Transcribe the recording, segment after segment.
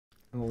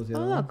What was the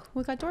Oh, other look,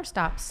 we got door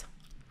stops.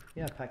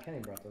 Yeah, Pat Kenny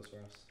brought those for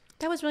us.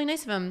 That was really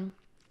nice of him.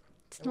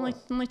 It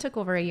only took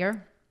over a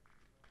year.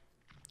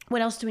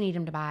 What else do we need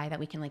him to buy that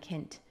we can like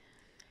hint?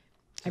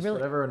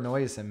 Whatever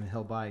annoys him,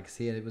 he'll buy because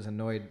he was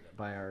annoyed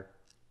by our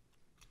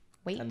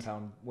weight.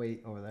 10-pound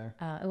weight over there.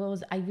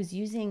 I was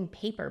using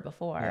paper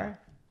before. Yeah.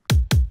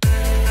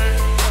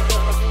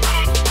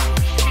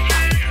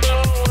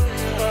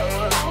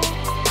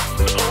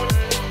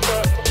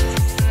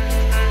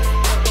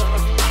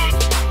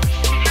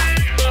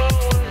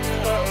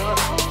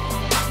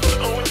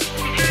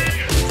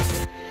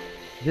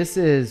 This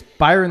is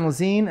Byron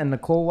Lazine and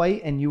Nicole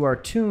White, and you are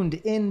tuned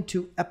in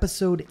to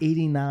episode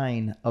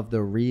 89 of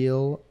The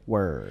Real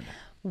Word.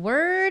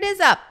 Word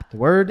is up. The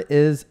word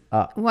is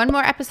up. One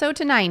more episode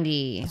to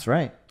 90. That's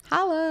right.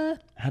 Holla.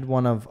 I had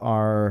one of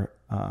our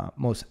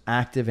most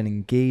active and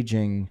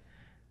engaging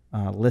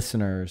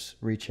listeners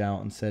reach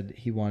out and said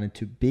he wanted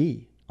to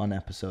be on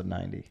episode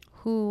 90.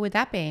 Who would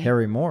that be?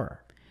 Harry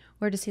Moore.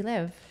 Where does he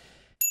live?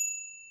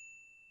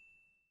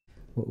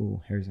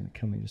 Ooh, Harry's going to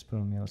kill me. Just put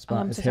him on the other spot.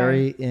 I'm Is so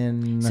Harry sorry.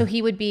 in... So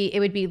it would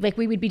be like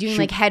we would be doing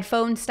like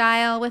headphone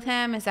style with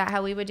him. Is that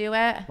how we would do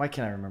it? Why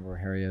can't I remember where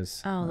Harry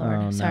is? Oh, Lord.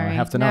 No. Sorry. I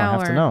have to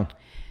know.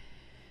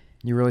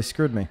 You really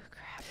screwed me.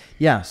 Crap.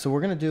 Yeah, so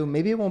we're going to do...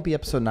 Maybe it won't be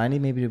episode 90.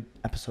 Maybe do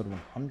episode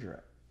 100.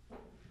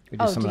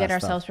 To get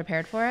ourselves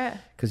prepared for it?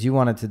 Because you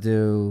wanted to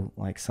do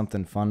like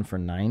something fun for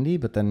 90,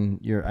 but then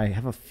I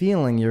have a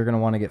feeling you're going to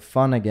want to get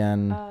fun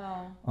again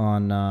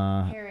on...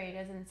 Harry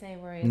doesn't say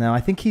where he is. No, I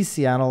think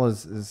Seattle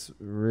is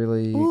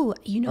really... Ooh,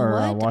 you know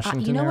what?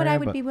 Washington you know what area, I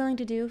would be willing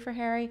to do for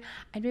Harry?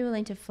 I'd be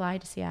willing to fly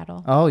to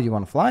Seattle. Oh, you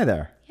want to fly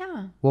there?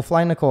 Yeah. We'll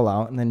fly Nicole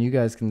out, and then you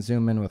guys can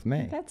zoom in with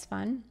me. That's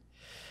fun.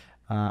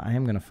 I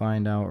am going to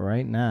find out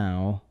right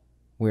now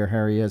where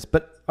Harry is.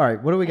 But, all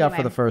right, what do we got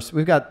for the first?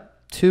 We've got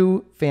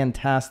two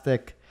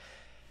fantastic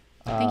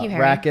Thank you, Harry.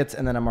 rackets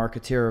and then a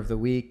Marketeer of the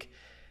Week.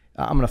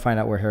 I'm going to find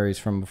out where Harry's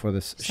from before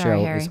this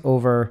show Harry. is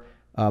over.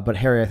 But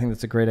Harry, I think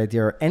that's a great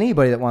idea. Or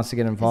anybody that wants to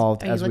get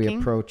involved as we looking?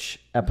 approach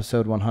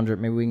episode 100,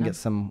 maybe we can get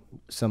some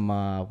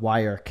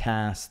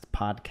Wirecast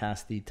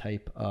podcasty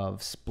type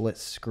of split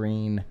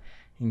screen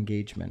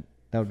engagement.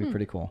 That would be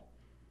pretty cool,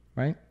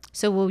 right?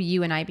 So will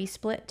you and I be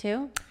split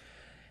too? It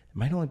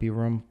might only be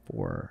room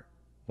for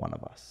one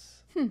of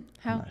us on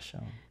that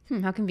show.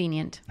 How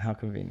convenient. How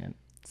convenient.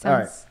 Sounds All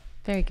right.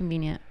 very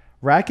convenient.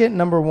 Racket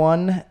number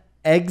 1,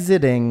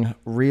 exiting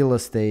real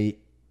estate.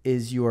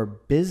 Is your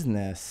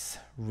business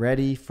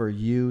ready for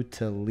you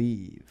to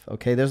leave?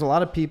 Okay, there's a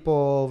lot of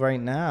people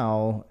right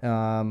now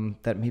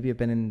that maybe have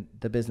been in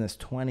the business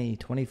 20,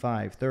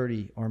 25,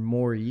 30 or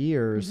more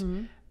years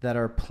that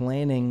are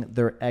planning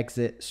their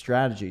exit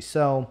strategy.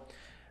 So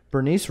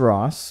Bernice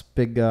Ross,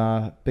 big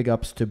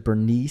ups to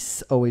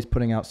Bernice, always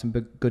putting out some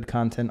good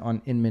content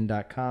on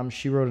inman.com.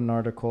 She wrote an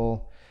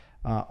article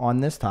on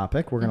this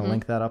topic. We're going to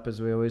link that up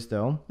as we always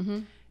do.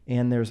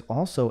 And there's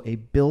also a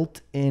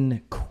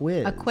built-in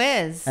quiz. A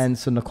quiz. And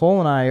so Nicole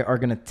and I are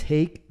going to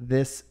take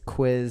this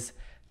quiz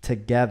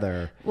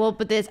together. Well,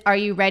 but are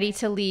you ready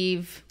to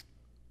leave?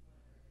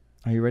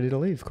 Are you ready to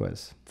leave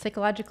quiz?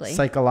 Psychologically.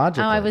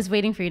 Oh, I was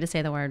waiting for you to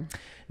say the word.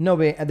 No,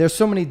 but there's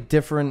so many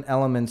different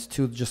elements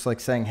to just like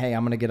saying, hey,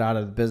 I'm going to get out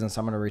of the business.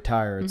 I'm going to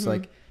retire. It's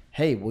like,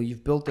 hey, well,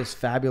 you've built this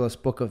fabulous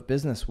book of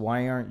business.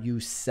 Why aren't you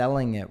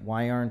selling it?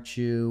 Why aren't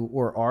you,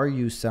 or are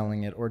you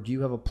selling it? Or do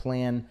you have a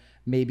plan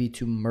maybe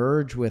to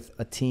merge with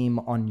a team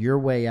on your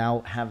way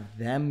out, have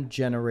them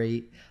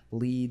generate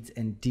leads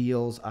and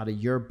deals out of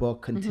your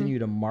book, continue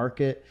to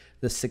market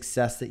the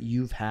success that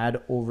you've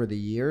had over the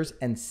years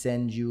and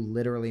send you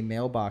literally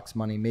mailbox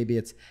money. Maybe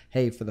it's,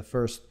 hey, for the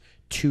first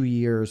 2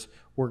 years,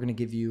 we're going to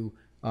give you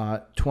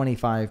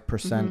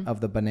 25%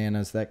 of the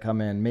bananas that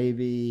come in.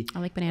 Maybe I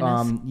like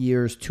bananas.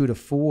 Years 2 to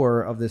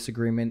 4 of this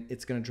agreement,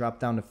 it's going to drop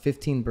down to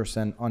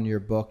 15% on your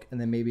book. And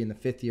then maybe in the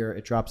 5th year,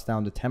 it drops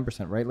down to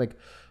 10%, right? Like,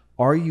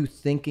 are you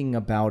thinking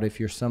about if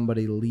you're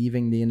somebody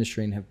leaving the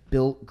industry and have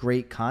built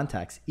great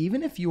contacts,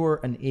 even if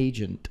you're an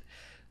agent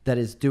that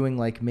is doing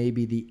like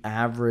maybe the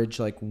average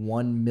like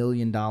 $1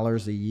 million a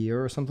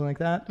year or something like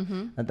that,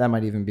 that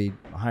might even be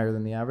higher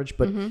than the average.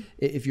 But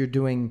if you're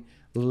doing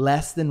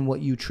less than what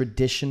you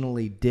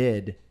traditionally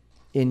did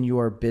in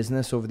your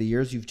business over the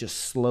years, you've just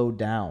slowed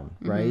down,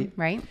 right?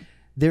 Right.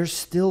 There's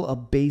still a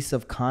base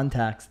of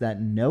contacts that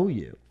know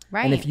you.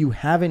 Right. And if you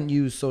haven't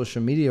used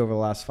social media over the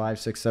last 5,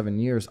 6, 7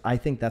 years, I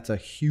think that's a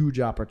huge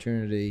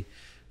opportunity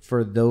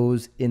for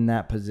those in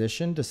that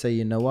position to say,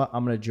 you know what,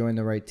 I'm going to join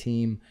the right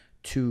team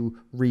to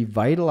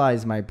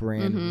revitalize my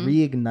brand,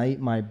 reignite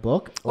my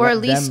book. Or at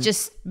least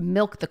just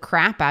milk the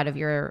crap out of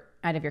your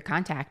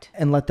contact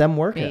and let them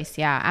work base.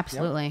 it. Yeah,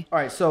 absolutely. Yep. All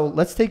right, so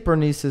let's take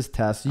Bernice's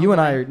test. You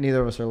and I,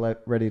 neither of us are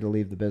ready to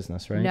leave the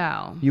business, right?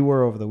 No. You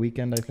were over the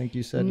weekend, I think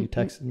you said. You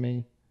texted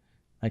me.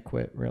 I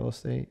quit real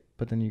estate,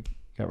 but then you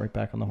got right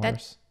back on the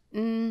horse.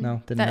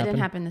 No, didn't happen? Didn't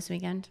happen this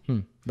weekend.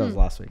 That was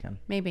last weekend.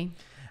 Maybe.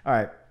 All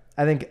right.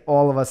 I think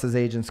all of us as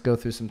agents go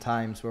through some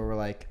times where we're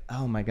like,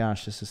 oh my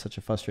gosh, this is such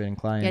a frustrating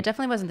client. Yeah, it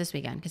definitely wasn't this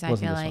weekend because I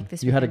feel like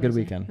this You had a weekend good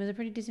weekend. It was a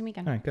pretty decent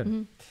weekend. All right,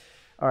 good.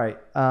 All right.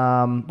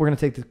 We're going to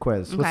take the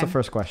quiz. Okay. What's the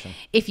first question?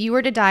 If you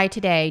were to die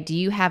today, do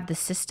you have the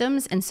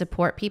systems and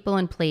support people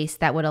in place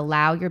that would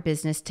allow your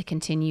business to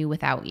continue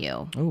without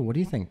you? Oh, what do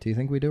you think? Do you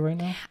think we do right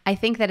now? I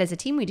think that as a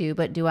team we do,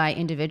 but do I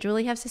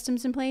individually have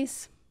systems in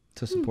place?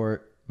 To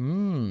support?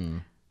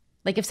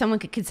 Like if someone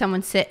could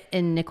someone sit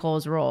in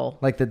Nicole's role?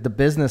 Like the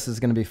business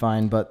is going to be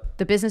fine, but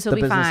The business will the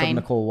be business fine.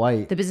 of Nicole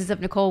White. The business of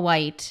Nicole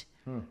White.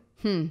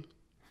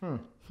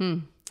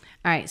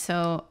 All right,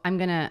 so I'm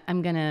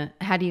gonna.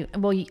 How do you?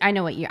 Well, I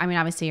know what you. I mean,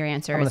 obviously your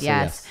answer is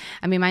yes.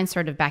 I mean, mine's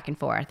sort of back and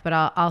forth, but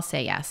I'll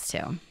say yes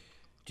too.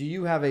 Do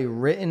you have a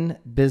written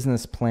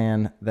business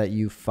plan that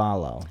you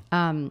follow?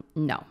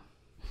 No.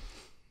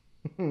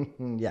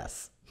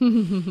 Yes.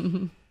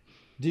 Do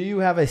you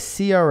have a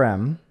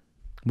CRM?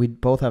 We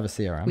both have a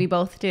CRM. We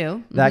both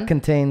do. That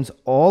contains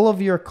all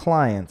of your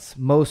clients'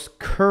 most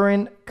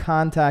current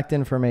contact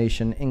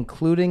information,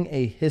 including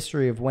a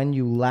history of when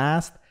you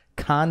last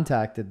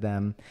contacted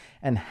them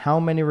and how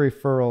many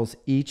referrals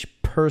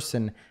each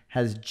person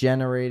has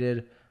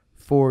generated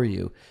for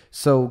you.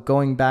 So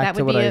going back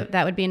to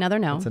that would be another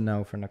no. That's a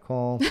no for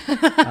Nicole.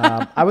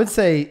 I would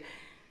say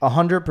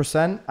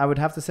 100%. I would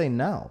have to say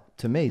no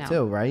to me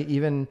too, right?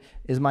 Even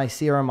is my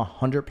CRM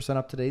 100%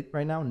 up to date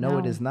right now? No,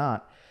 it is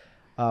not.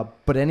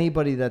 But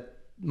anybody that,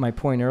 my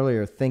point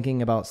earlier,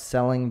 thinking about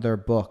selling their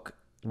book,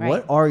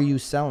 what are you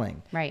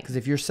selling? Right. Because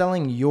if you're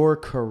selling your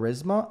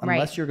charisma,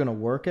 unless you're going to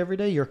work every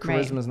day, your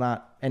charisma is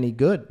not any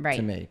good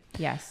to me.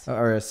 Yes.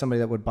 Or as somebody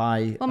that would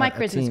buy. Well, my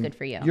charisma is good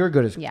for you. Your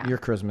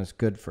charisma is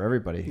good for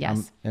everybody.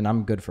 Yes.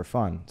 I'm good for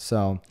fun.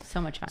 So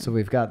much fun. So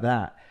we've got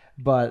that.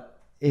 But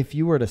if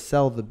you were to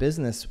sell the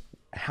business,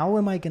 how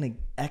am I going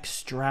to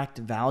extract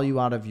value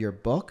out of your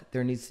book?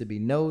 There needs to be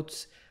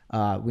notes.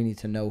 We need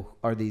to know,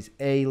 are these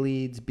A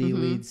leads, B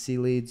leads, C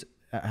leads?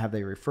 Have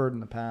they referred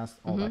in the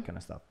past? All that kind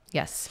of stuff.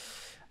 Yes.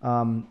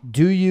 Question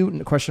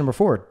number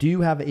 4, do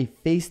you have a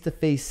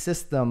face-to-face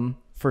system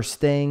for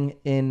staying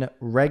in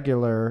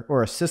regular,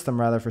 or a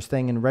system rather, for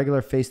staying in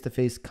regular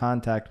face-to-face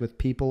contact with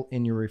people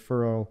in your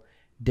referral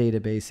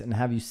database? And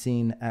have you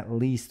seen at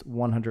least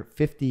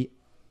 150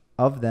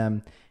 of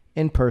them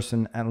in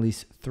person at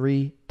least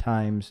 3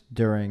 times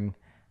during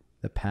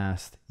the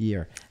past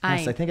year?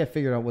 Yes, I think I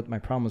figured out what my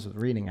problem was with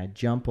reading. I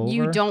jump over.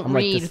 You don't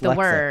read the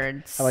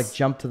words. I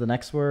jump to the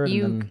next word.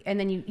 And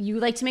then you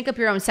like to make up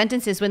your own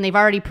sentences when they've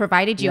already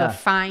provided you a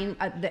fine.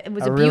 It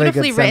was a really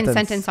beautifully written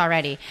sentence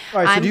already.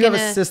 All right. So do you have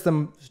a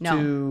system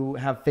to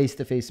have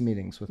face-to-face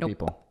meetings with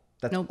people?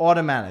 That's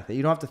automatic. That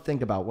you don't have to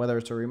think about whether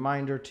it's a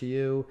reminder to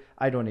you.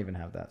 I don't even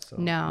have that. So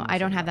no, I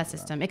don't have that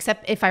system,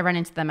 except if I run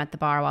into them at the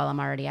bar while I'm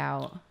already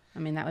out. I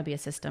mean, that would be a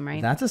system,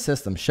 right? That's a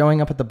system. Showing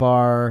up at the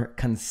bar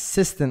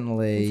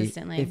consistently.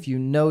 If you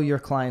know your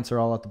clients are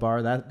all at the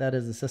bar, that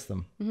is a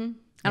system. I don't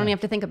even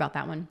have to think about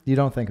that one. You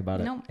don't think about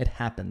it. Nope. It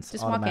happens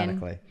just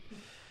automatically.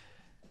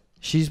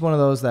 She's one of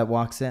those that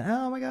walks in,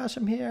 oh my gosh,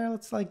 I'm here.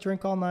 Let's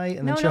drink all night.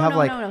 And then she'll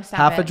have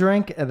half a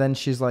drink. And then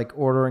she's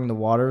ordering the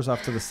waters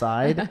off to the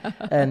side.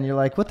 And you're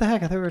like, what the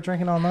heck? I thought we were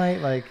drinking all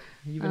night.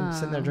 You've been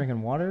sitting there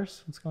drinking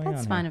waters? What's going on?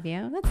 That's fun of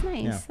you. That's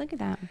nice. Yeah. Look at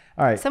that.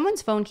 All right.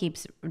 Someone's phone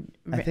keeps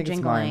I think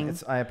jingling.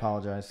 It's mine. I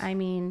apologize. I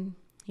mean,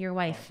 your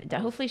wife.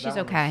 Hopefully she's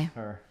okay.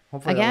 Her.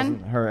 Hopefully that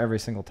wasn't her every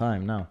single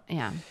time. No.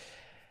 Yeah.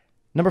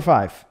 Number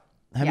 5.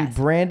 Have you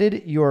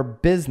branded your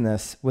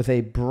business with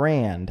a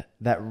brand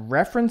that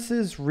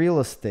references real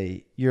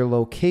estate, your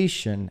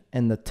location,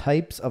 and the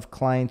types of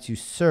clients you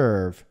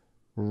serve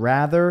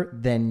rather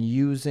than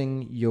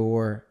using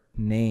your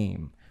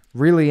name?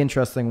 Really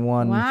interesting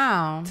one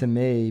to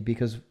me,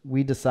 because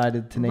we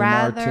decided to name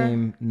our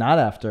team not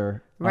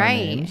after our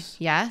names.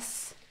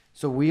 Yes.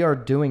 So we are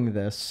doing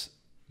this.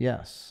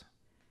 Yes.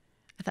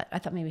 I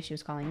thought maybe she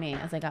was calling me.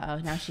 I was like, oh,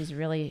 now she's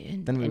really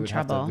in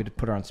trouble. We'd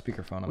put her on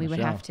speakerphone. We would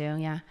have to,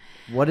 yeah.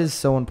 What is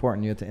so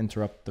important? You had to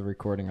interrupt the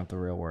recording of the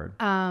real word.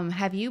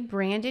 Have you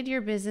branded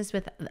your business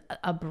with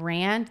a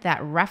brand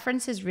that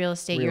references real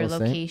estate, your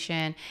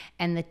location,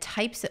 and the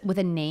types with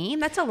a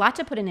name? That's a lot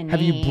to put in a name. Have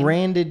you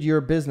branded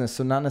your business?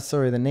 So not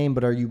necessarily the name,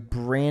 but are you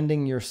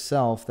branding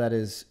yourself? That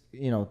is,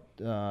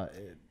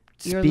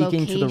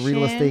 speaking to the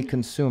real estate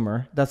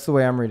consumer. That's the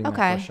way I'm reading that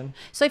question.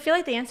 So I feel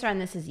like the answer on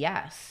this is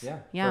yes.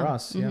 Yeah. For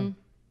us, yeah.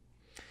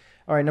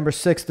 All right, number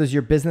 6, does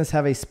your business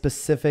have a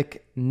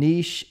specific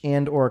niche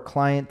and or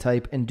client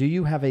type? And do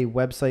you have a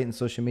website and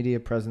social media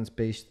presence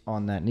based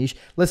on that niche?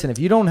 Listen, if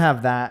you don't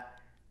have that,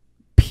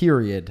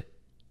 period,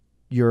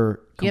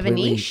 you're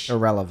completely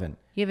irrelevant.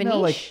 You have a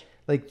niche?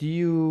 Do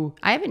you...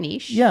 I have a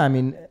niche. Yeah, I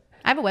mean...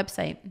 I have a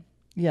website.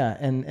 Yeah,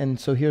 and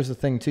so here's the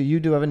thing too.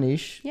 You do have a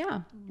niche,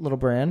 little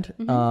brand,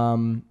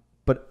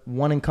 but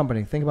one in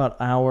company. Think about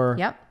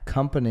our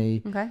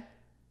company. Okay.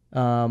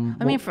 I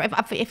mean,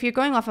 if you're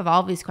going off of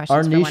all these questions,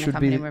 our niche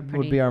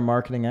would be our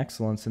marketing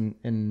excellence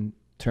in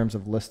terms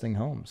of listing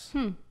homes.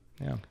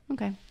 Yeah.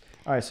 Okay.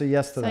 All right. So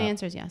yes to that. So the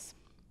answer is yes.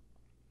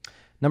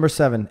 Number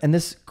 7. And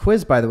this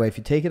quiz, by the way, if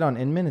you take it on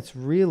Inman, it's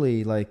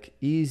really like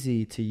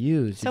easy to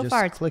use. So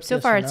far it's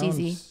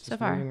easy. So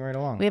far. Moving right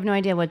along. We have no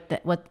idea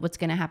what's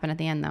going to happen at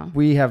the end though.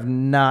 We have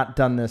not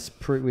done this.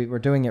 We're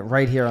doing it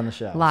right here on the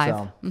show.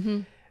 Live.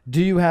 So.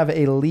 Do you have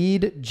a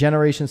lead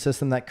generation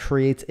system that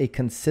creates a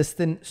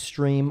consistent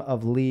stream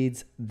of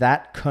leads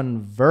that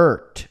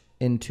convert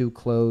into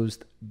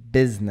closed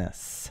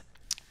business?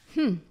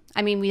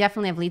 I mean, we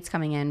definitely have leads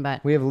coming in,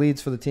 but we have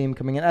leads for the team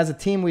coming in. As a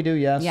team, we do.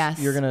 Yes. Yes.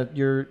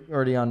 You're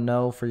already on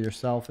no for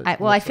yourself.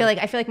 I feel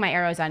like my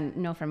arrow's on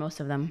no for most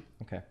of them.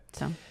 Okay.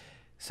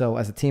 So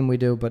as a team, we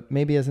do, but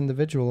maybe as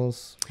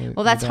individuals.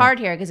 Well, that's hard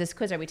here because this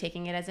quiz, are we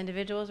taking it as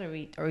individuals or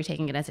are we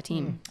taking it as a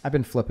team? I've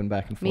been flipping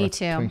back and forth. Me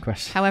too. Between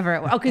questions.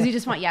 However, because you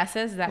just want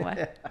yeses. Is that what?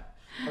 Yeah.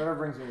 Whatever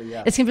brings me to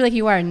yes. It's gonna be like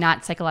you are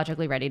not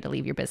psychologically ready to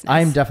leave your business.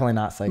 I'm definitely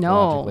not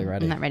psychologically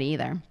ready. I'm not ready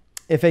either.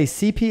 If a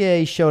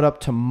CPA showed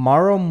up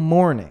tomorrow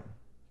morning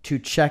to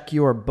check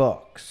your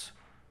books,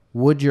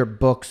 would your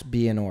books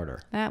be in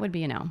order? That would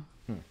be a no.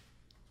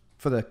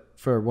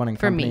 For One &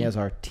 Company me. as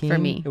our team, For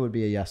me. It would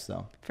be a yes,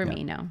 though. For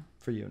me, no.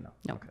 For you, no.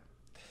 No. Okay.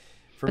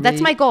 But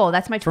that's my goal.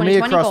 That's my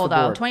 2020 goal,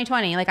 though. Board.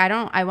 2020. Like, I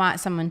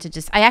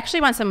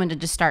actually want someone to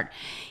just start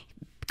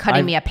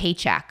cutting me a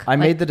paycheck. I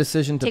made the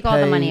decision to take pay all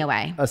the money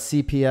away. A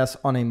CPS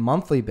on a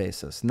monthly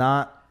basis.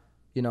 Not,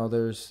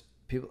 there's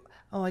people,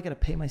 I got to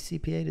pay my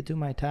CPA to do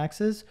my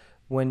taxes.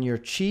 When you're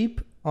cheap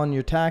on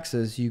your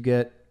taxes, you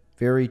get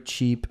very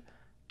cheap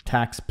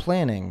tax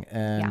planning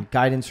and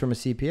guidance from a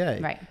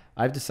CPA. Right.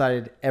 I've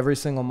decided every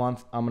single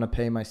month I'm going to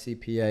pay my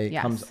CPA. It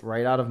comes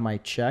right out of my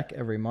check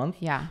every month.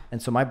 Yeah.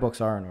 And so my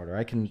books are in order.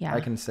 I can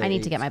say I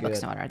need to get my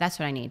books in order. That's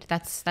what I need.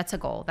 That's a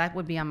goal. That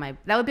would be on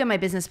my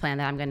business plan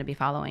that I'm going to be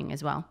following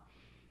as well.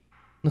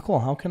 Nicole,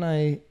 how can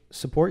I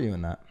support you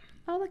in that?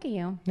 Oh, look at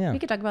you. Yeah. We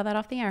could talk about that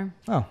off the air.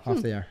 Oh,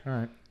 off the air. All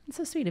right. That's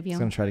so sweet of you. I'm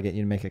going to try to get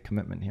you to make a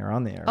commitment here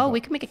on the air. Oh, we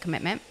can make a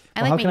commitment.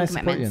 I like making commitments.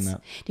 How can I support you in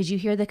that? Did you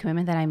hear the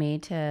commitment that I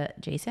made to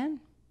Jason?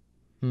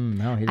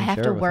 No, he didn't I have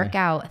share to it with work me.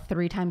 out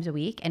 3 times a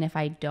week, and if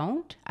I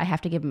don't, I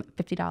have to give him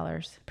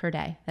 $50 per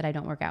day that I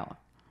don't work out.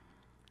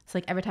 It's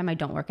like every time I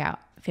don't work out,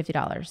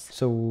 $50.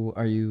 So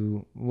are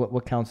you?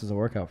 What counts as a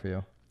workout for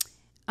you?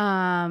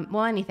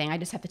 Well, anything. I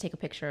just have to take a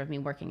picture of me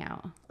working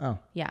out. Oh,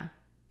 yeah,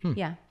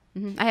 yeah.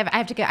 I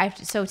have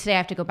to. So today I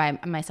have to go buy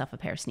myself a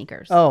pair of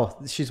sneakers. Oh,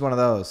 she's one of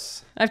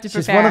those. I have to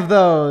prepare. She's one of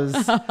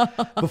those.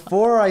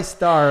 Before I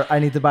start, I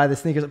need to buy the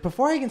sneakers.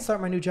 Before I can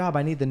start my new job,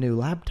 I need the new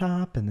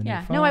laptop and the new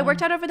phone. No, I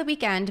worked out over the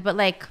weekend, but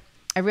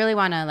I really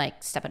want to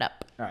step it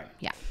up. All right.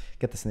 Yeah.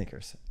 Get the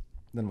sneakers.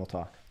 Then we'll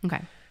talk. Okay.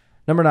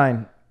 Number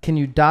 9. Can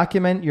you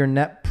document your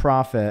net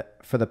profit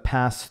for the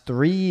past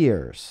 3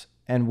 years?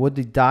 And would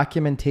the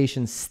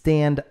documentation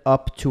stand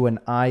up to an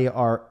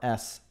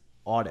IRS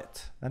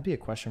audit? That'd be a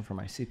question for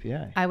my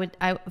CPA. I would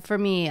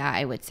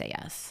say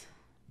yes.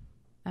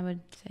 I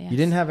would say yes. You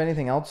didn't have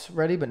anything else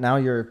ready, but now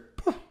you're,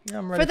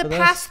 I'm ready for the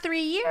past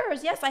 3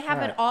 years. Yes, I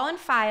have it all in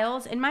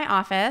files in my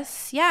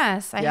office.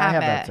 Yes, I have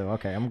it. that too.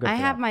 Okay, I'm good. I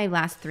have my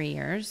last 3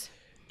 years.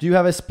 Do you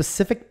have a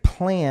specific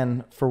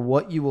plan for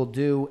what you will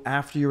do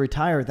after you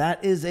retire?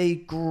 That is a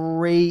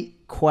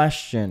great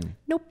question.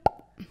 Nope.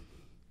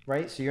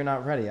 Right? So you're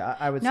not ready.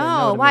 I would say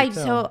no. No. Why?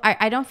 So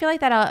I don't feel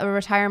like that a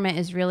retirement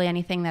is really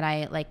anything that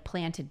I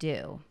plan to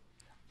do.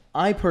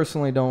 I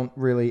personally don't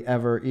really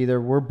ever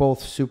either. We're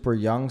both super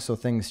young, so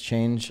things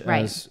change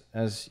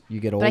as you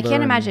get older. But I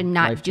can't imagine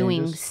not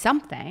doing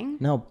something.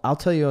 No, I'll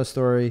tell you a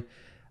story.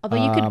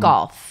 Although you could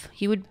golf.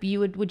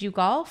 Would you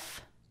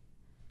golf?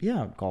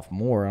 Yeah, golf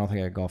more. I don't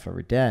think I golf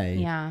every day.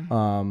 Yeah.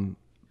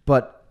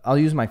 But I'll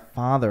use my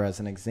father as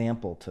an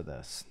example to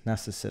this.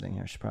 Nessa's sitting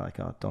here. She's probably like,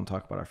 oh, don't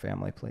talk about our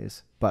family,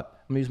 please.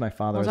 But I'm going to use my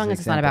father as an example. As long as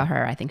it's not about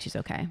her, I think she's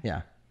okay.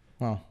 Yeah.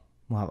 Well,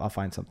 I'll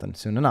find something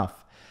soon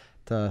enough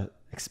to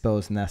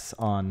expose Ness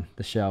on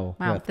the show.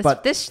 Wow.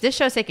 But this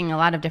show's taking a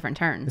lot of different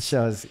turns. The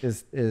show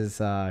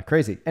is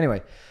crazy.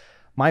 Anyway,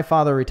 my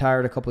father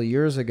retired a couple of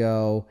years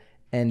ago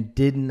and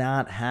did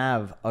not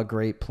have a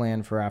great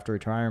plan for after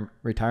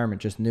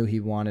retirement. Just knew he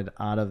wanted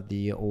out of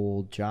the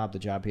old job, the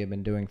job he had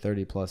been doing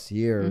 30 plus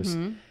years.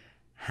 Mm-hmm.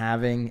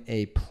 Having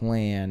a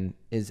plan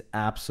is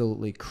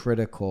absolutely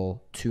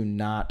critical to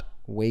not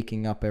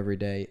waking up every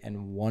day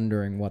and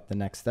wondering what the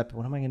next step,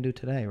 what am I going to do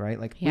today? Right?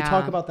 We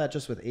talk about that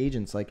just with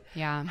agents,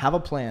 have a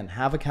plan,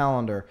 have a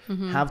calendar,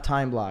 have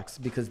time blocks,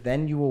 because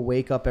then you will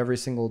wake up every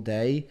single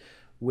day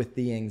with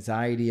the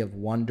anxiety of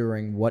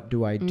wondering, what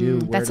do I do?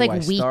 Where That's do I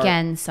start?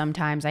 Weekends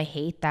sometimes. I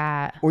hate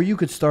that. Or you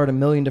could start a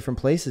million different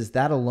places.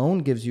 That alone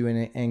gives you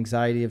an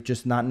anxiety of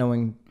just not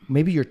knowing.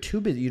 Maybe you're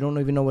too busy. You don't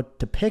even know what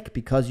to pick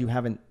because you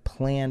haven't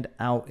planned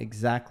out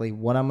exactly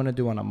what I'm going to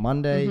do on a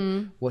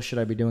Monday. What should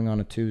I be doing on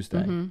a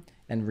Tuesday?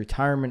 And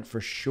retirement for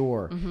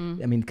sure. I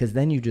mean, because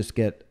then you just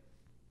get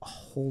a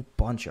whole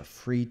bunch of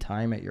free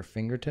time at your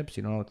fingertips.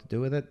 You don't know what to do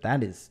with it.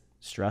 That is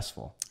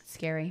stressful.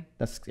 Scary.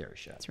 That's scary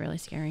shit. It's really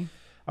scary.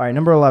 All right,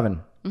 number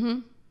 11.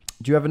 Do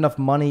you have enough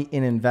money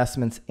in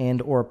investments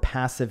and or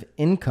passive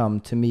income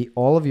to meet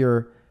all of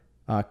your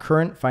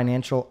current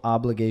financial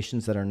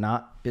obligations that are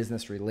not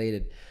business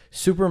related?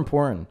 Super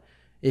important.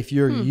 If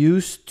you're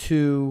used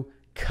to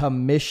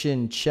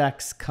commission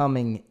checks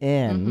coming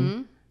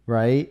in,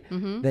 right,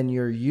 then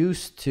you're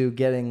used to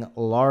getting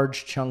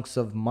large chunks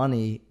of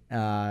money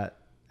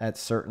at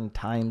certain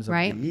times of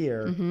the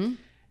year.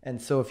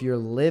 And so if you're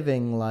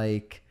living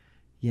like,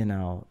 you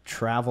know,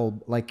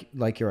 travel,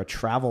 like you're a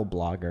travel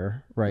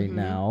blogger right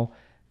now,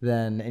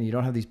 then, and you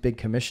don't have these big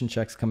commission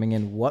checks coming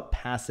in, what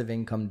passive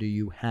income do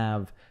you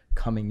have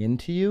coming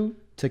into you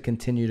to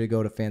continue to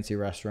go to fancy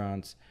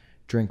restaurants,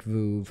 drink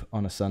Vouv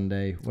on a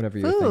Sunday, whatever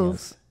your thing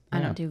is?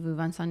 I don't do Vouv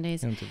on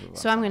Sundays.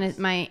 So I'm going to,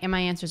 my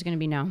answer is going to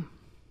be no.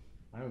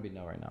 I'm going to be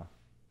no right now.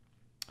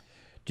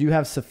 Do you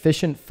have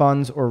sufficient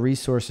funds or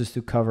resources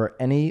to cover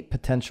any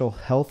potential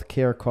health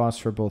care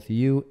costs for both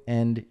you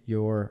and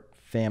your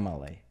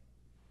family?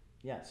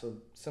 Yeah, so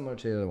similar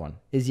to the other one.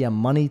 Is your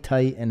money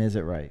tight and is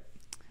it right?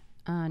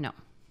 No.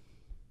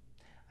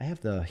 I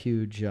have the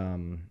huge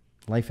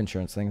life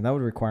insurance thing. That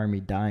would require me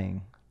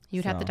dying.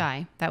 You'd have to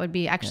die. That would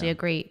be actually a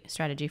great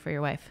strategy for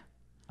your wife.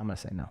 I'm going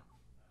to say no.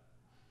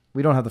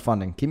 We don't have the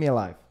funding. Keep me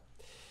alive.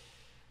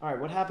 All right,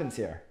 what happens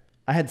here?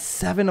 I had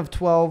 7 of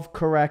 12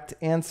 correct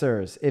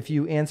answers. If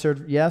you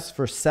answered yes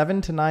for 7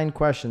 to 9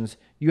 questions,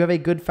 you have a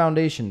good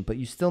foundation, but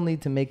you still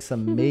need to make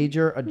some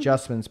major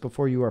adjustments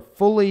before you are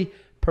fully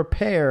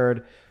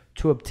prepared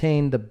to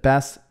obtain the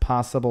best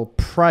possible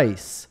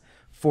price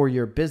for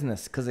your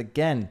business. Because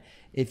again,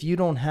 if you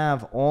don't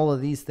have all of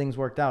these things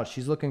worked out,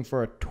 she's looking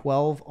for a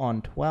 12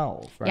 on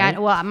 12, right? Yeah,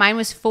 well, mine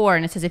was 4,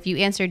 and it says if you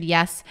answered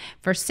yes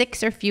for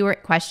 6 or fewer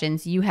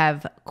questions, you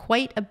have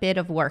quite a bit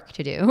of work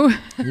to do.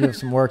 You have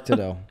some work to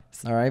do.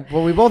 All right.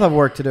 Well, we both have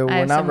work to do.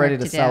 We're not ready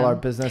to sell our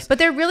business. But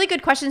they're really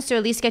good questions to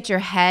at least get your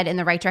head in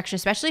the right direction,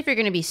 especially if you're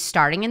going to be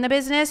starting in the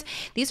business.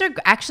 These are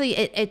actually,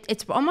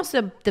 it's almost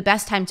the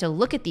best time to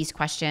look at these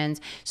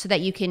questions so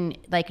that you can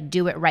like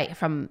do it right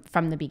from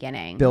the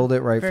beginning. Build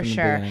it right from the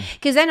beginning.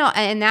 Because then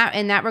in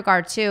that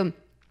regard too,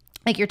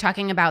 like you're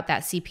talking about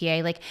that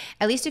CPA, like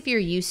at least if you're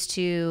used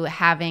to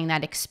having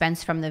that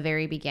expense from the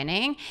very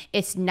beginning,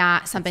 it's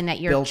not something that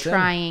you're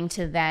trying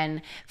to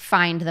then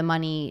find the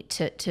money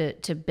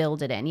to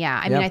build it in.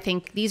 Yeah. I mean, I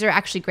think these are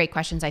actually great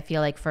questions, I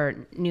feel like,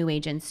 for new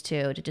agents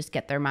to just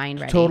get their mind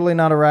ready. Totally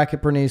not a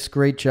racket, Bernice.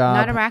 Great job.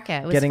 Not a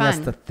racket. It was getting fun. us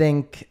to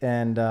think.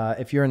 And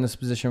if you're in this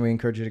position, we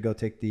encourage you to go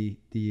take the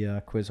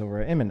quiz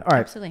over at Inman. All right.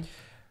 Absolutely.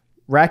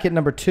 Racket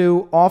number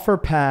 2,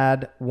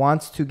 Offerpad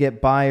wants to get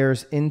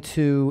buyers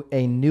into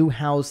a new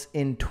house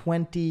in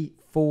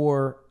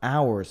 24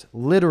 hours,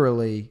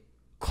 literally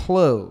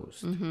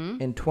closed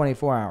in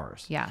 24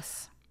 hours.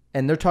 Yes.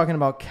 And they're talking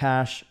about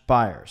cash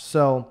buyers.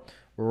 So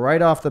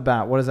right off the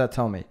bat, what does that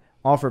tell me?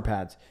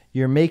 Offerpads,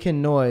 you're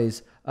making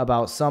noise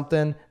about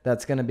something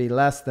that's going to be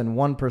less than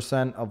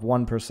 1% of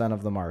 1%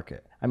 of the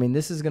market. I mean,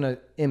 this is going to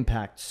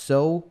impact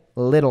so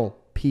little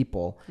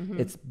people.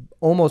 It's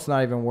almost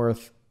not even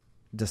worth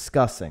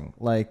discussing,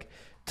 like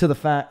to the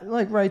fact,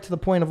 like right to the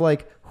point of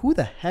like, who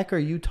the heck are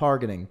you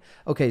targeting?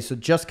 Okay, so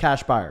just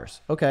cash buyers.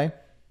 Okay,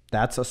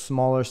 that's a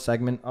smaller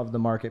segment of the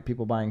market,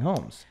 people buying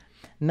homes.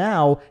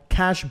 Now,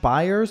 cash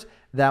buyers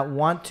that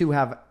want to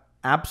have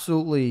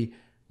absolutely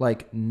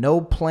like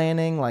no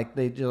planning, like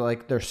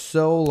they're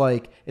so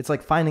like, it's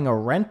like finding a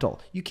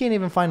rental. You can't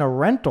even find a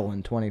rental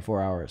in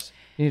 24 hours.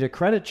 You need a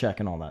credit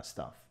check and all that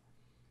stuff.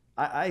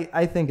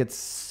 I think it's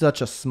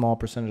such a small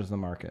percentage of the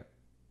market.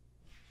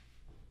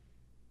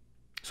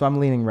 So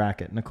I'm leaning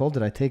racket. Nicole,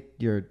 did I take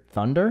your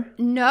thunder?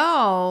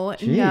 No,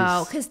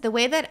 because the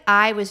way that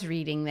I was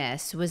reading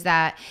this was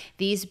that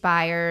these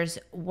buyers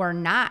were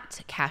not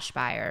cash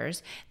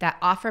buyers,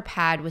 that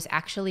Offerpad was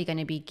actually going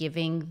to be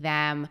giving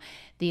them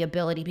the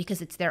ability,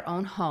 because it's their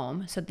own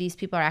home. So these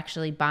people are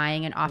actually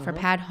buying an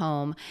Offerpad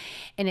home.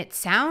 And it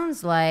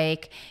sounds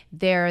like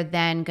they're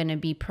then going to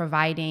be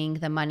providing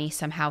the money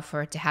somehow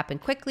for it to happen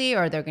quickly,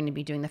 or they're going to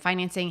be doing the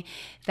financing.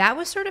 That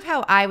was sort of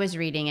how I was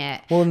reading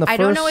it. Well, I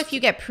don't know if you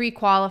get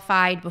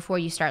pre-qualified before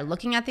you start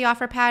looking at the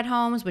Offerpad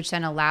homes, which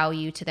then allow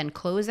you to then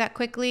close that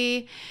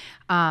quickly.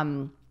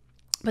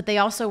 But they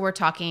also were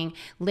talking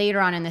later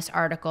on in this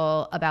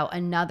article about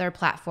another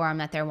platform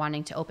that they're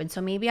wanting to open. So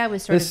maybe I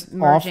was sort of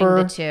merging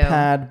the two. This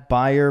Offerpad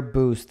Buyer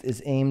Boost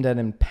is aimed at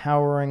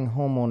empowering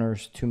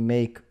homeowners to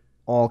make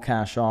all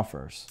cash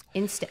offers.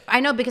 I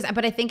know,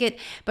 but I think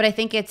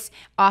it's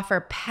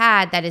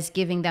Offerpad that is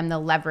giving them the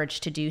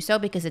leverage to do so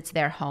because it's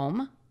their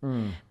home.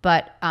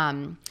 But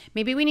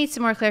maybe we need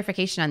some more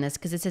clarification on this,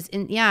 because it says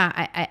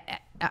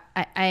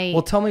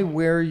well, tell me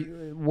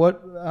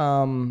what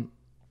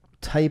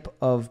type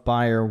of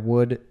buyer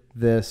would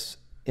this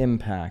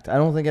impact? I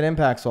don't think it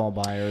impacts all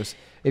buyers.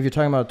 If you're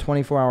talking about a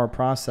 24-hour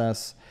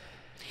process,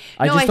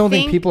 I just don't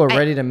think people are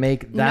ready to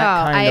make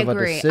that kind of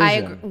a decision.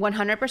 I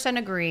 100%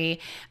 agree.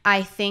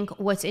 I think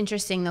what's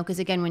interesting though, because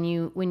again,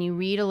 when you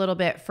read a little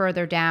bit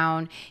further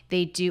down,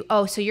 they do.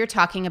 Oh, so you're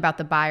talking about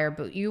the buyer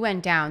boost. You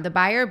went down. The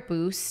buyer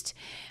boost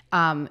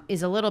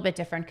is a little bit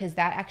different because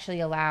that actually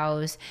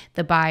allows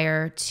the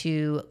buyer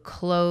to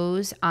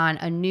close on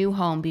a new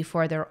home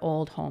before their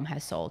old home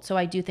has sold. So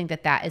I do think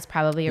that is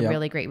probably a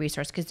really great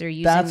resource because they're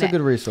using a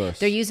good resource.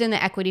 They're using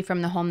the equity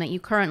from the home that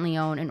you currently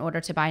own in order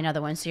to buy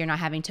another one, so you're not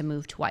having to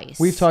move twice.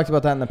 We've talked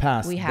about that in the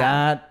past. We have.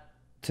 That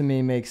to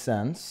me makes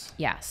sense.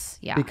 Yes.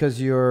 Yeah. Because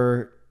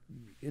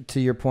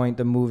to your point,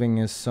 the moving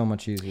is so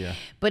much easier.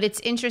 But it's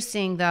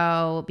interesting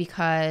though,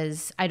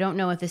 because I don't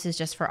know if this is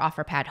just for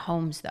Offerpad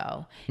homes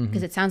though,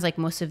 because it sounds like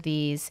most of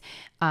these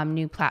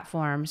new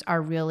platforms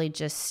are really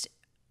just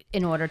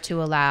in order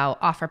to allow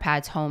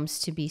Offerpad's homes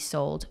to be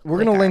sold quicker.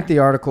 We're going to link the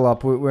article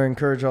up. We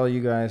encourage all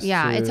you guys.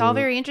 Yeah, it's all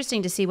very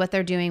interesting to see what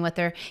they're doing,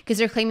 because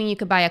they're claiming you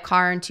could buy a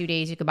car in 2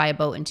 days, you could buy a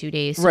boat in 2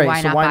 days. So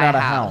why not buy a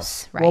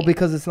house? Right. Well,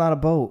 because it's not a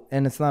boat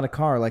and it's not a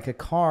car. Like a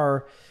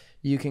car,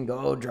 you can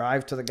go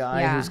drive to the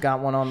guy who's got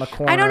one on the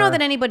corner. I don't know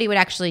that anybody would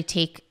actually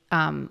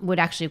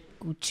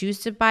choose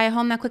to buy a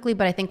home that quickly,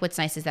 but I think what's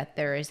nice is that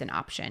there is an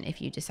option if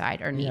you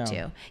decide or need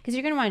to, because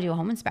you're going to want to do a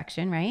home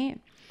inspection, right?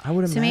 I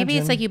would imagine. So maybe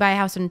it's like you buy a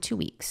house in 2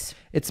 weeks.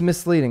 It's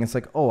misleading. It's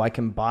like, oh, I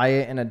can buy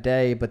it in a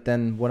day, but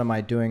then what am I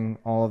doing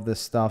all of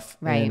this stuff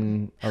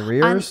in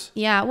arrears?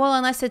 Well,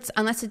 unless it's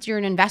you're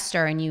an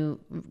investor and you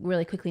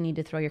really quickly need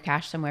to throw your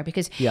cash somewhere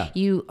because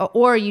you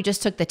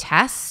just took the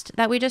test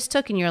that we just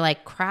took and you're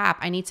like, crap,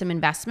 I need some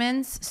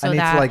investments so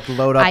that I can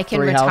load up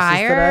 3 houses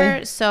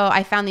today. So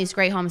I found these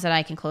great homes that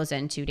I can close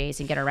in 2 days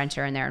and get a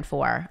renter in there in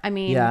 4. I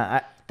mean,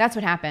 that's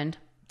what happened.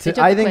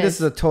 I think this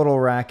is a total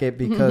racket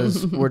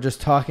because we're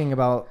just talking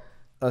about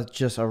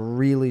just a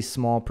really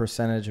small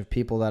percentage of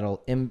people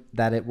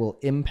that it will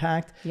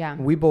impact. Yeah,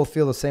 we both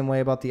feel the same way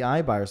about the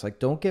iBuyers. Like,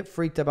 don't get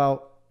freaked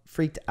out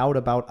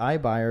about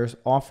iBuyers.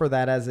 Offer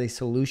that as a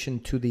solution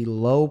to the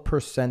low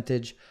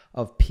percentage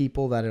of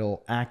people that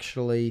it'll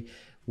actually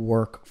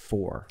work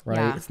for. Right?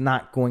 Yeah. It's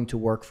not going to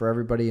work for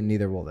everybody, and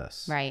neither will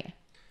this. Right.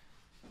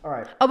 All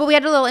right. Oh, but we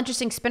had a little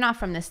interesting spinoff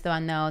from this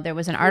one, though. There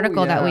was an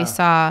article that we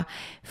saw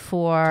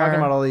for... Talking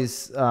about all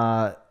these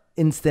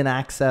instant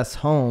access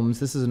homes.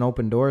 This is an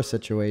open door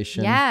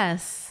situation.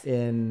 Yes.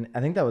 I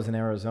think that was in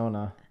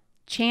Arizona.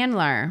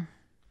 Chandler.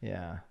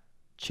 Yeah.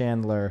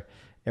 Chandler,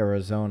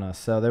 Arizona.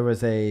 So there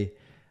was a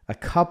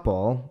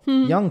couple,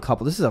 young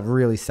couple. This is a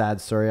really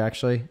sad story,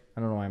 actually. I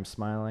don't know why I'm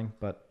smiling,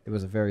 but it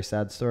was a very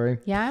sad story.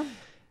 Yeah.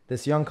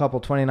 This young couple,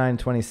 29,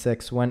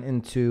 26, went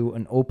into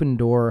an open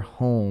door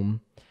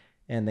home.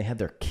 And they had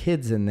their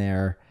kids in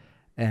there,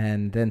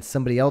 and then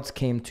somebody else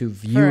came to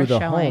view the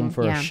home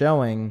for a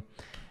showing,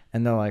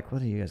 and they're like,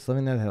 "What are you guys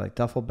living there?" They had like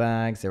duffel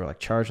bags. They were like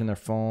charging their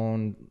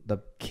phone. The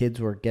kids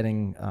were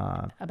getting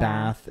a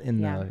bath in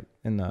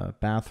the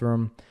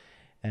bathroom,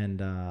 and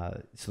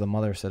so the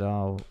mother said,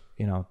 "Oh,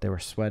 they were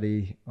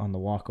sweaty on the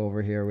walk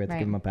over here. We had to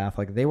give them a bath."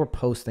 Like, they were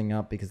posting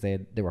up because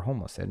they were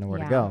homeless. They had nowhere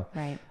to go.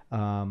 Right.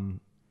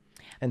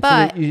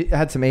 So you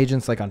had some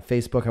agents like on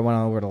Facebook. I went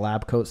over to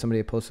Lab Coat. Somebody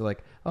had posted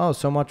like, "Oh,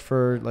 so much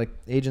for like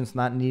agents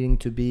not needing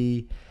to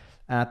be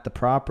at the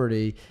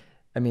property."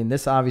 I mean,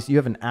 this obviously, you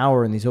have an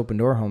hour in these open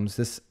door homes.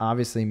 This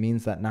obviously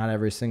means that not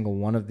every single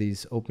one of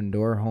these open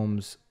door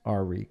homes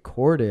are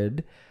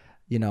recorded.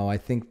 I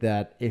think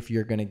that if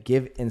you're going to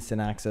give instant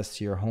access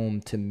to your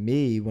home, to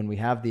me, when we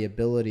have the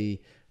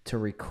ability to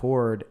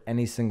record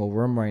any single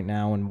room right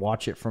now and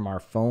watch it from our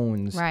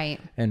phones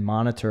and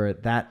monitor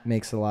it, that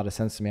makes a lot of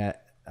sense to me.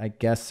 I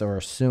guess or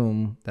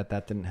assume that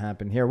didn't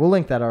happen here. We'll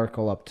link that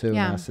article up too.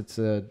 Yeah. Yes, it's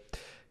a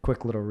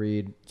quick little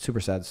read.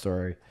 Super sad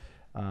story.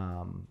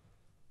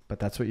 But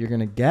that's what you're going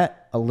to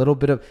get. A little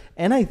bit of,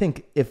 and I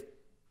think if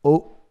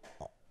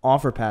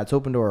Offerpads,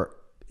 Open Door,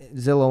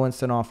 Zillow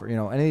Instant Offer, any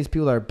of these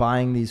people that are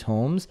buying these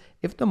homes,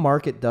 if the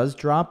market does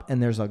drop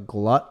and there's a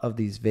glut of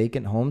these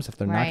vacant homes, if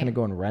they're not going to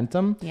go and rent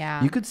them,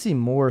 you could see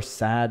more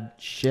sad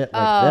shit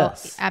like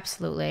this.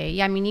 Absolutely.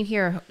 Yeah, I mean, you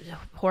hear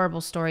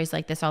horrible stories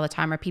like this all the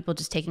time, or people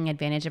just taking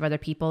advantage of other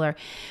people. Or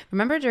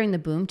remember during the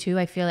boom too,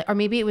 I feel like, or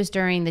maybe it was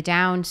during the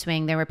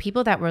downswing, there were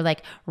people that were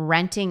like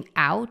renting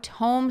out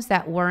homes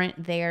that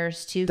weren't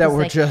theirs too. That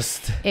were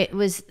it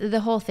was, the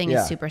whole thing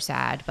is super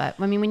sad. But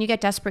I mean, when you get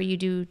desperate, you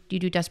do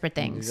desperate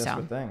things.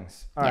 All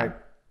right.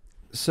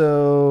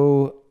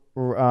 So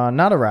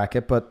not a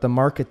racket, but the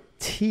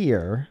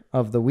marketeer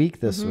of the week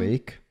this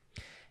week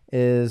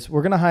is,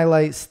 we're going to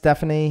highlight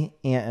Stephanie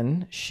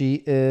Anton.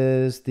 She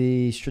is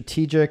the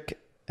strategic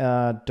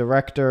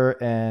director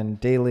and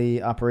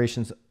daily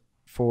operations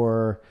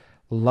for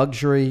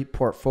Luxury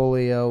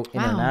Portfolio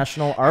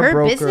International. Her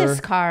broker, business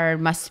card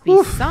must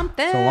be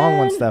something. It's a long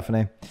one,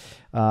 Stephanie.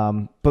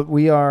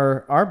 But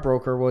our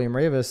broker, William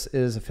Ravis,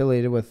 is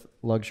affiliated with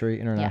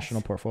Luxury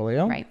International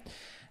Portfolio. Right.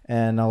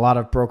 And a lot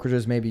of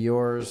brokerages, maybe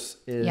yours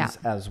is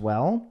as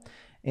well.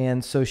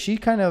 And so she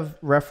kind of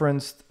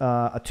referenced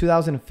a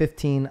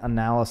 2015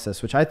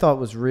 analysis, which I thought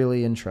was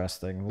really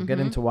interesting. We'll get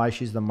into why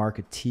she's the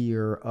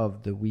marketeer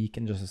of the week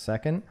in just a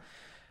second.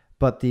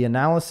 But the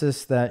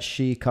analysis that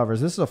she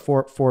covers, this is a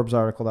Forbes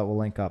article that we'll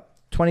link up.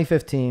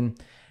 2015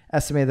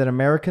 estimated that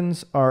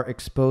Americans are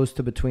exposed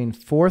to between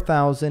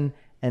 4,000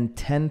 and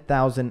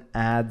 10,000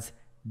 ads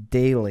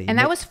daily. And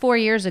that was 4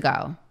 years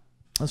ago.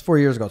 That's 4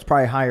 years ago. It's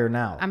probably higher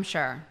now. I'm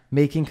sure.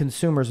 Making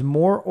consumers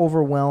more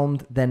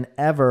overwhelmed than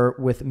ever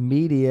with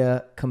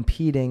media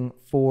competing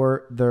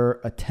for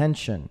their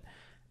attention.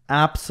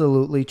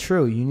 Absolutely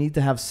true. You need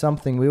to have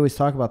something, we always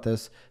talk about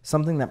this,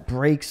 something that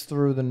breaks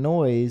through the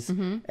noise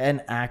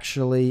and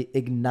actually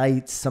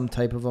ignites some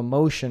type of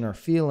emotion or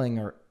feeling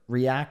or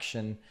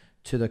reaction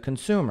to the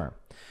consumer.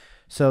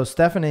 So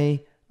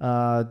Stephanie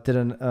did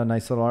a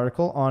nice little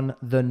article on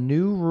the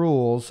new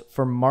rules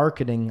for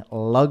marketing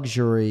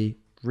luxury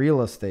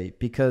real estate,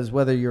 because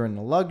whether you're in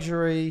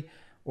luxury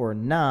or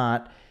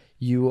not,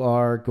 you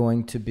are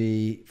going to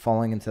be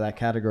falling into that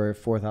category of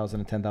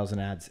 4,000 and 10,000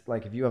 ads.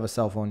 Like if you have a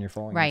cell phone, you're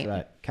falling into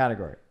that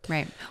category.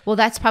 Right. Well,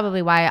 that's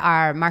probably why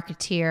our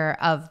marketeer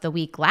of the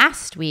week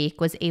last week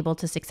was able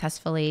to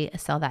successfully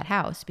sell that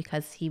house,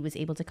 because he was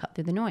able to cut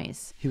through the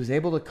noise. He was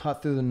able to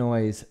cut through the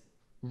noise.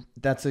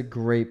 That's a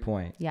great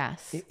point.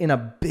 Yes. In a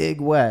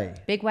big way.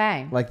 Big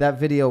way. Like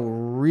that video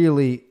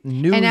really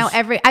news. And now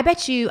I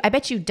bet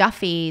you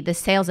Duffy, the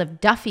sales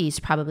of Duffy's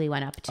probably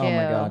went up too. Oh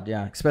my God,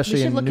 yeah.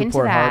 Especially in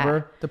Newport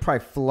Harbor. They're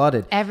probably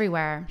flooded.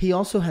 Everywhere. He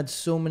also had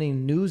so many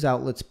news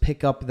outlets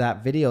pick up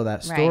that video,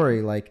 that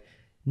story. Like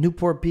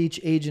Newport Beach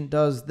agent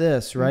does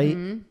this,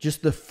 right?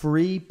 Just the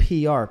free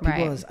PR.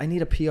 People I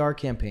need a PR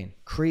campaign.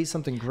 Create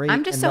something great.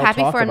 I'm just so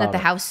happy for him that the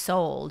house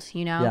sold,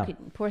 you know? Yeah.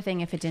 Poor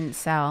thing if it didn't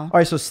sell. All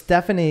right, so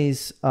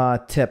Stephanie's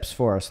tips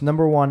for us.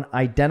 Number one,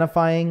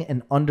 identifying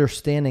and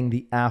understanding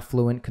the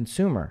affluent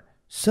consumer.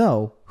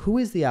 So who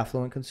is the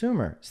affluent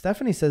consumer?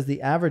 Stephanie says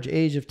the average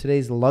age of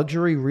today's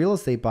luxury real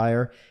estate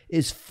buyer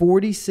is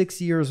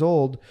 46 years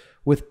old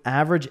with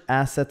average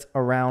assets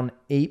around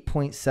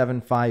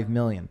 8.75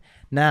 million.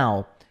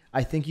 Now,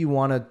 I think you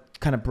want to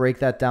kind of break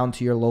that down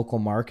to your local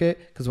market,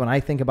 because when I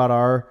think about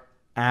our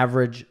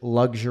average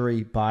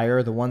luxury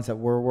buyer, the ones that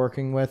we're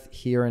working with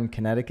here in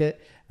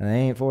Connecticut, and they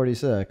ain't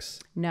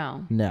 46.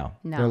 No.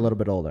 They're a little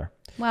bit older.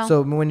 Well,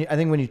 so I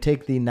think when you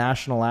take the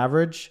national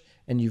average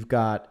and you've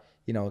got,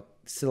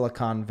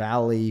 Silicon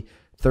Valley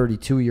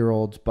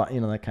 32-year-olds, but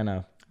that kind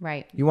of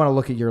right. You want to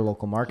look at your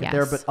local market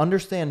there, but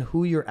understand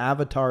who your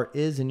avatar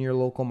is in your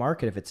local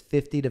market. If it's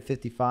 50 to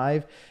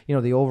 55,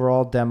 the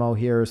overall demo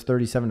here is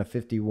 37 to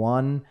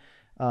 51.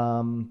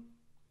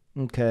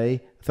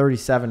 Okay.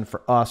 37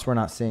 for us. We're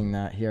not seeing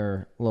that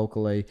here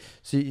locally.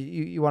 So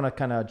you want to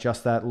kind of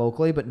adjust that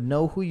locally, but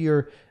know who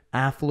your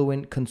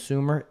affluent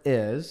consumer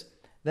is.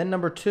 Then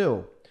number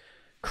two,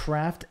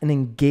 craft an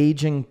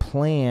engaging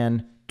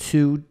plan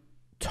to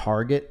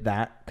target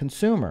that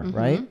consumer,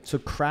 right? So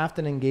craft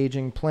an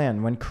engaging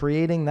plan. When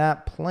creating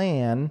that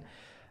plan,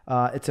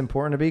 it's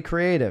important to be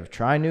creative,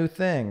 try new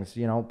things,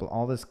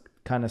 all this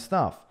kind of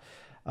stuff.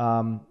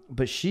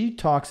 But she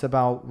talks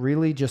about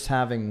really just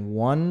having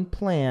one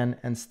plan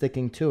and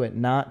sticking to it,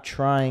 not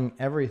trying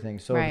everything.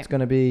 So if it's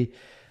going to be,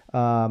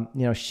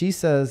 she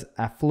says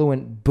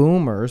affluent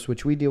boomers,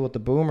 which we deal with the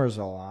boomers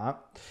a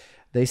lot.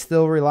 They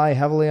still rely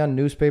heavily on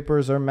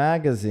newspapers or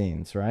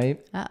magazines, right?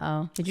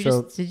 Uh-oh. Did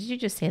you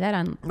just say that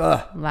on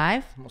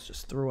live? Almost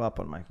just threw up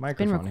on my microphone. It's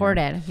been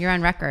recorded. Here. You're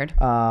on record.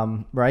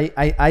 Right?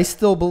 I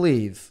still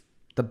believe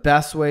the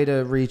best way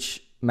to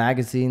reach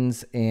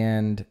magazines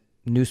and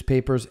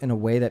newspapers in a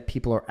way that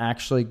people are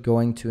actually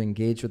going to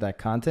engage with that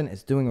content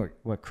is doing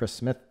what Chris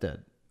Smith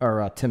did,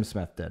 or Tim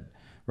Smith did,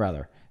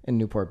 rather, in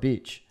Newport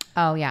Beach.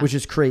 Oh, yeah. Which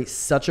is create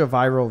such a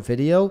viral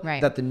video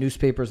that the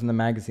newspapers and the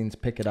magazines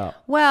pick it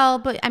up. Well,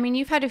 but I mean,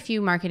 you've had a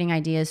few marketing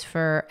ideas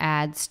for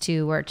ads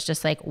too, where it's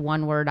just like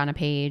one word on a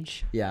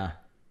page. Yeah.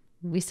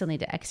 We still need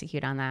to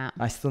execute on that.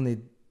 I still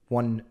need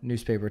one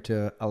newspaper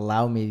to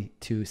allow me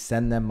to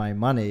send them my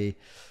money,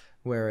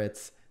 where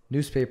it's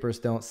newspapers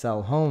don't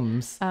sell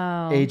homes.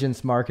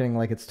 Agents marketing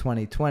like it's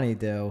 2020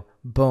 do.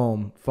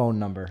 Boom, phone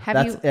number.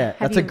 That's it.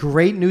 That's a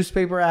great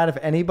newspaper ad. If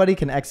anybody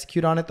can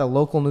execute on it, the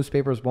local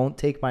newspapers won't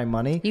take my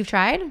money. You've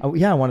tried? Oh,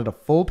 yeah, I wanted a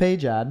full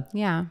page ad.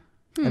 Yeah.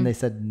 And they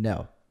said,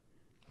 no,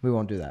 we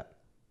won't do that.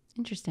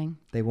 Interesting.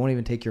 They won't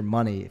even take your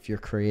money if you're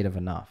creative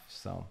enough.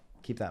 So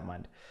keep that in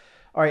mind.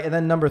 All right. And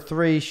then number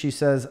three, she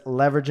says,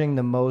 leveraging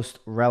the most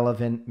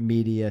relevant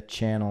media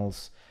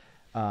channels.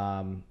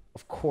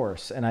 Of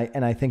course. And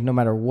I think no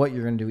matter what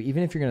you're going to do,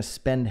 even if you're going to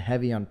spend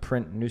heavy on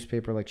print and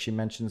newspaper, like she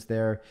mentions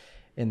there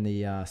in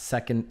the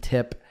second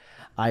tip,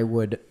 I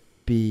would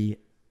be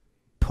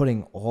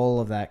putting all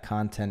of that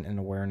content and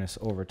awareness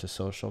over to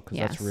social, because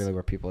that's really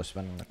where people are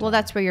spending their time. Well,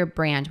 that's where your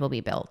brand will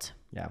be built.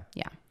 Yeah.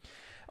 Yeah.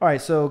 All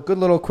right. So good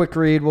little quick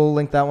read. We'll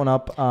link that one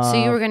up. So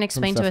you were going to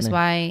explain to us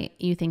why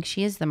you think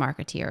she is the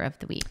marketeer of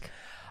the week.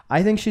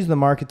 I think she's the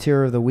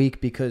marketeer of the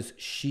week because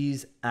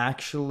she's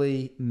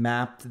actually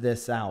mapped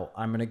this out.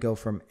 I'm going to go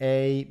from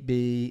A,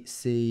 B,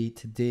 C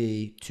to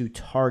D to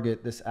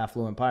target this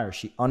affluent buyer.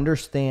 She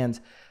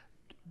understands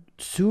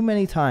too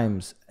many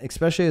times,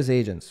 especially as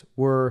agents,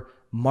 we're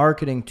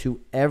marketing to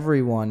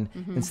everyone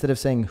instead of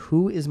saying,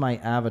 who is my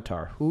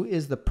avatar? Who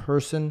is the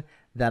person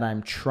that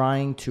I'm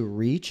trying to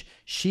reach?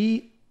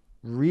 She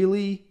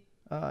really,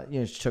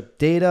 she took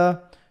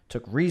data,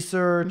 took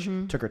research,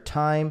 took her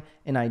time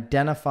in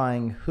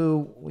identifying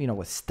who,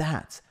 with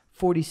stats,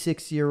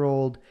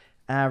 46-year-old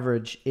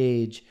average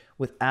age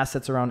with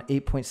assets around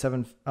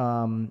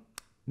 8.7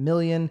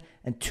 million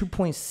and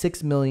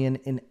 2.6 million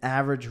in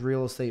average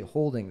real estate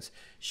holdings.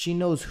 She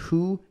knows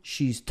who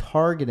she's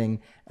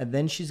targeting, and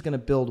then she's going to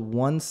build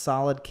one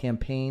solid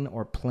campaign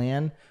or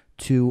plan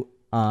to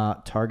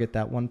target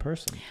that one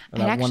person.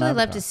 I'd actually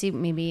love to see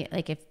maybe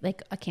like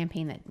a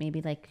campaign that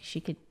maybe like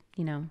she could,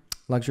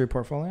 luxury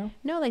portfolio?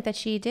 No, like that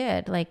she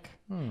did. Like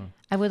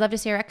I would love to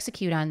see her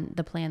execute on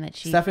the plan that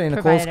she Stephanie,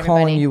 Nicole's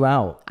calling you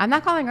out. I'm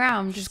not calling her out.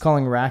 I'm just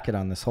calling racket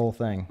on this whole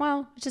thing.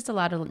 Well, it's just a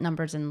lot of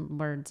numbers and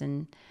words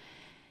and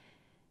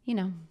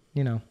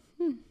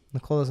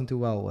Nicole doesn't do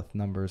well with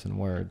numbers and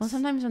words. Well,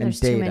 sometimes when there's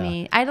too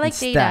many. I like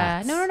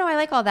data. No, I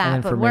like all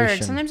that. But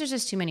words, sometimes there's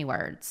just too many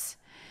words.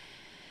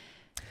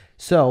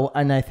 So,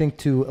 and I think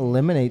to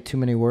eliminate too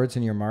many words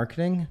in your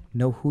marketing,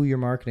 know who you're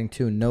marketing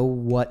to, know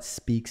what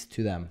speaks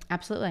to them.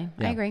 Absolutely.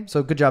 Yeah. I agree.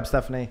 So good job,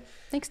 Stephanie.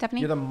 Thanks,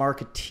 Stephanie. You're the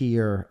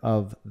marketeer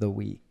of the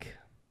week,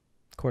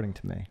 according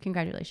to me.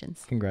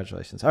 Congratulations.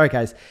 All right,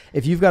 guys.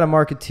 If you've got a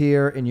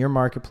marketeer in your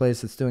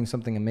marketplace that's doing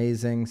something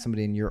amazing,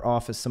 somebody in your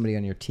office, somebody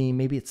on your team,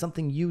 maybe it's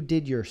something you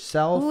did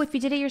yourself. Oh, if you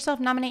did it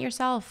yourself, nominate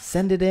yourself.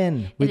 Send it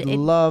in. We'd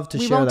love to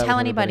share that. We won't tell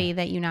anybody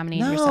that you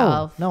nominated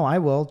yourself. No, I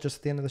will just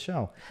at the end of the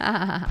show.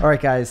 All right,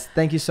 guys.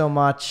 Thank you so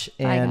much.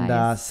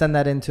 And send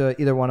that into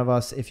either one of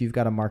us if you've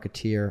got a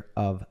marketeer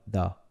of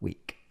the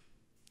week.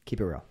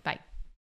 Keep it real. Bye.